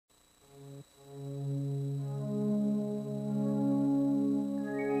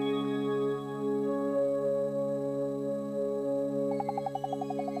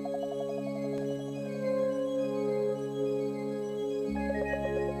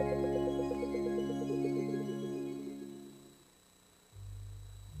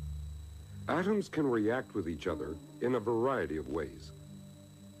Atoms can react with each other in a variety of ways.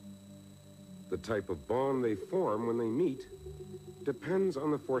 The type of bond they form when they meet depends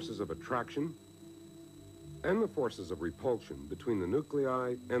on the forces of attraction and the forces of repulsion between the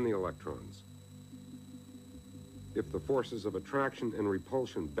nuclei and the electrons. If the forces of attraction and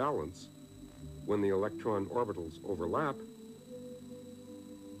repulsion balance when the electron orbitals overlap,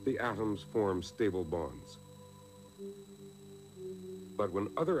 the atoms form stable bonds. But when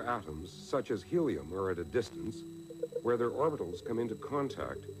other atoms, such as helium, are at a distance, where their orbitals come into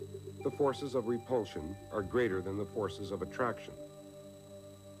contact, the forces of repulsion are greater than the forces of attraction.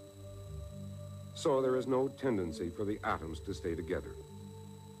 So there is no tendency for the atoms to stay together.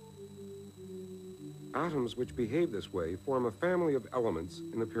 Atoms which behave this way form a family of elements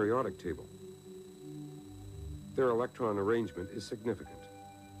in the periodic table. Their electron arrangement is significant.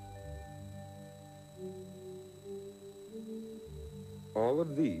 All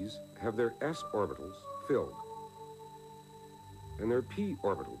of these have their s orbitals filled and their p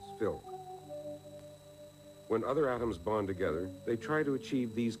orbitals filled. When other atoms bond together, they try to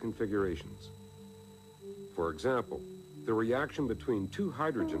achieve these configurations. For example, the reaction between two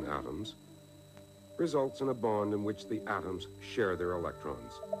hydrogen atoms results in a bond in which the atoms share their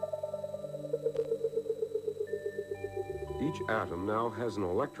electrons. Each atom now has an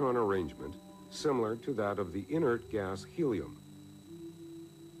electron arrangement similar to that of the inert gas helium,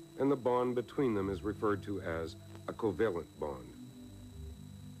 and the bond between them is referred to as a covalent bond.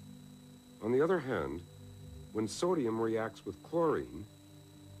 On the other hand, when sodium reacts with chlorine,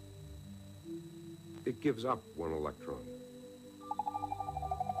 it gives up one electron.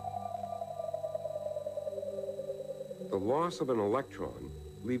 The loss of an electron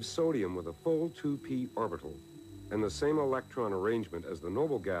leaves sodium with a full 2p orbital and the same electron arrangement as the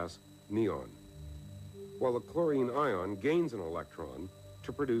noble gas neon, while the chlorine ion gains an electron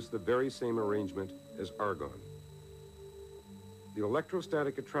to produce the very same arrangement as argon. The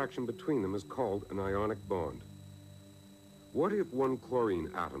electrostatic attraction between them is called an ionic bond. What if one chlorine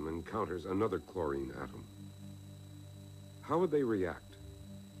atom encounters another chlorine atom? How would they react?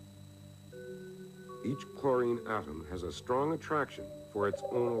 Each chlorine atom has a strong attraction for its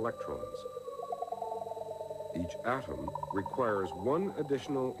own electrons. Each atom requires one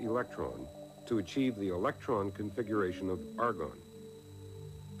additional electron to achieve the electron configuration of argon.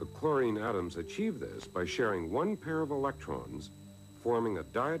 The chlorine atoms achieve this by sharing one pair of electrons, forming a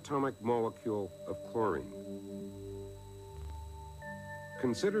diatomic molecule of chlorine.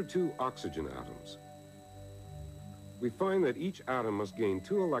 Consider two oxygen atoms. We find that each atom must gain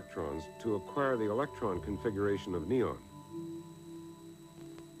 2 electrons to acquire the electron configuration of neon.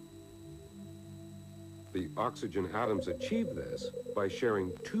 The oxygen atoms achieve this by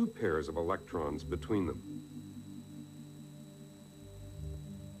sharing 2 pairs of electrons between them.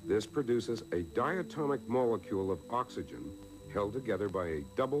 This produces a diatomic molecule of oxygen held together by a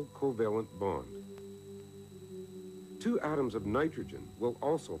double covalent bond. 2 atoms of nitrogen will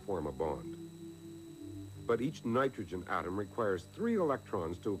also form a bond. But each nitrogen atom requires 3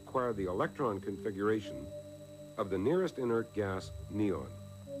 electrons to acquire the electron configuration of the nearest inert gas, neon.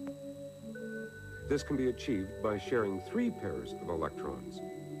 This can be achieved by sharing 3 pairs of electrons.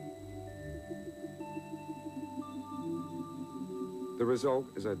 The result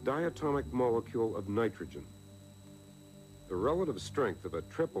is a diatomic molecule of nitrogen. The relative strength of a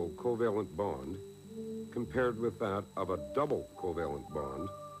triple covalent bond compared with that of a double covalent bond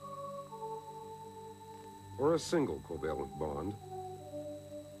or a single covalent bond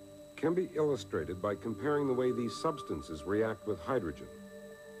can be illustrated by comparing the way these substances react with hydrogen.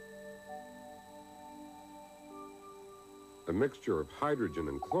 A mixture of hydrogen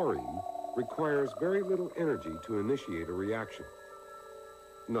and chlorine requires very little energy to initiate a reaction.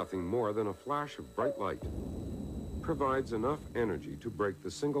 Nothing more than a flash of bright light provides enough energy to break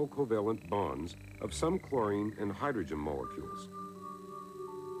the single covalent bonds of some chlorine and hydrogen molecules.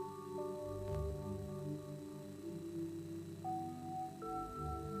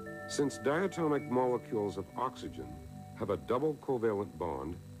 Since diatomic molecules of oxygen have a double covalent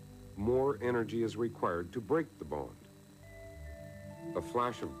bond, more energy is required to break the bond. A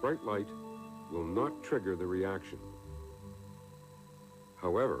flash of bright light will not trigger the reaction.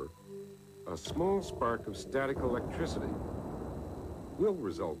 However, a small spark of static electricity will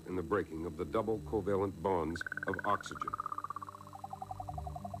result in the breaking of the double covalent bonds of oxygen.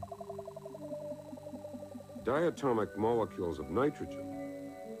 Diatomic molecules of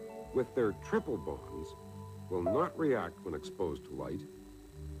nitrogen, with their triple bonds, will not react when exposed to light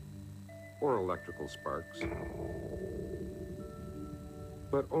or electrical sparks,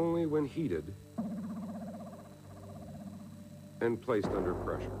 but only when heated and placed under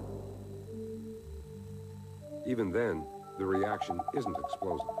pressure. Even then, the reaction isn't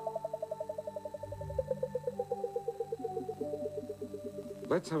explosive.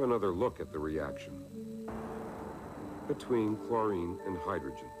 Let's have another look at the reaction between chlorine and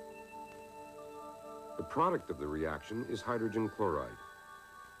hydrogen. The product of the reaction is hydrogen chloride.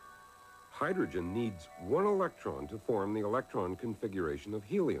 Hydrogen needs one electron to form the electron configuration of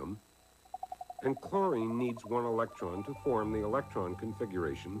helium, and chlorine needs one electron to form the electron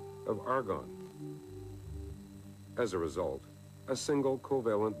configuration of argon. As a result, a single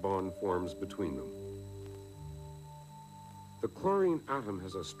covalent bond forms between them. The chlorine atom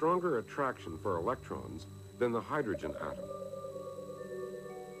has a stronger attraction for electrons than the hydrogen atom.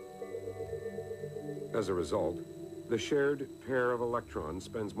 As a result, the shared pair of electrons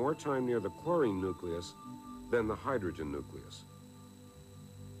spends more time near the chlorine nucleus than the hydrogen nucleus.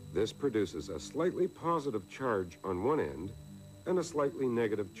 This produces a slightly positive charge on one end and a slightly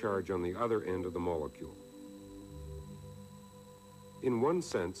negative charge on the other end of the molecule. In one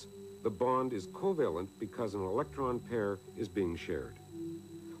sense, the bond is covalent because an electron pair is being shared.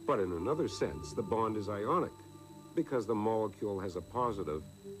 But in another sense, the bond is ionic because the molecule has a positive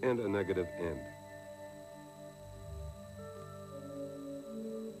and a negative end.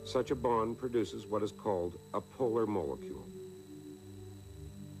 Such a bond produces what is called a polar molecule.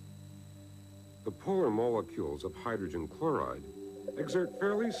 The polar molecules of hydrogen chloride exert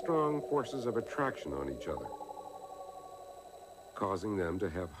fairly strong forces of attraction on each other, causing them to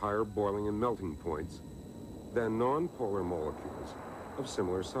have higher boiling and melting points than non-polar molecules of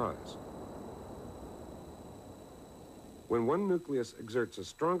similar size. When one nucleus exerts a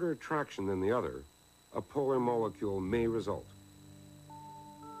stronger attraction than the other, a polar molecule may result.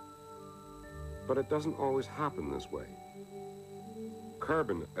 But it doesn't always happen this way.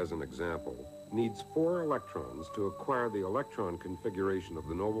 Carbon, as an example, needs 4 electrons to acquire the electron configuration of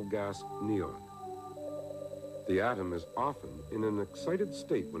the noble gas neon. The atom is often in an excited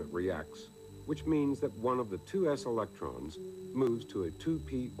state when it reacts, which means that one of the 2s electrons moves to a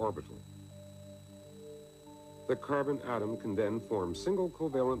 2p orbital. The carbon atom can then form single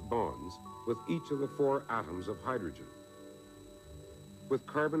covalent bonds with each of the 4 atoms of hydrogen. With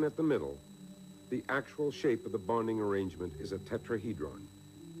carbon at the middle, the actual shape of the bonding arrangement is a tetrahedron.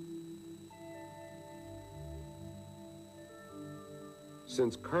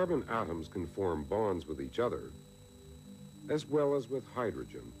 Since carbon atoms can form bonds with each other, as well as with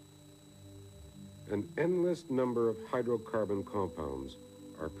hydrogen, an endless number of hydrocarbon compounds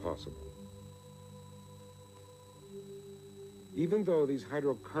are possible. Even though these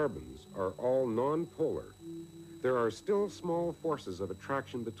hydrocarbons are all non-polar, there are still small forces of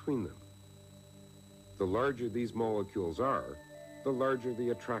attraction between them. The larger these molecules are, the larger the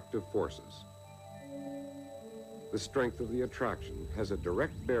attractive forces. The strength of the attraction has a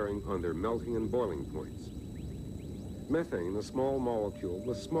direct bearing on their melting and boiling points. Methane, a small molecule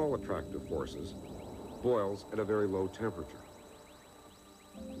with small attractive forces, boils at a very low temperature.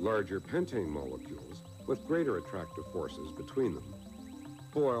 Larger pentane molecules, with greater attractive forces between them,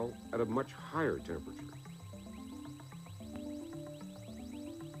 boil at a much higher temperature.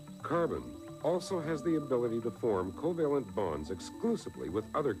 Carbon also has the ability to form covalent bonds exclusively with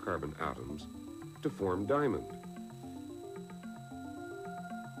other carbon atoms to form diamond.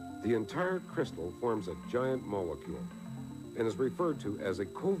 The entire crystal forms a giant molecule and is referred to as a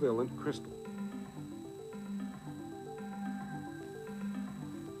covalent crystal.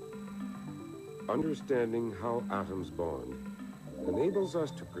 Understanding how atoms bond enables us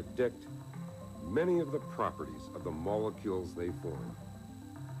to predict many of the properties of the molecules they form.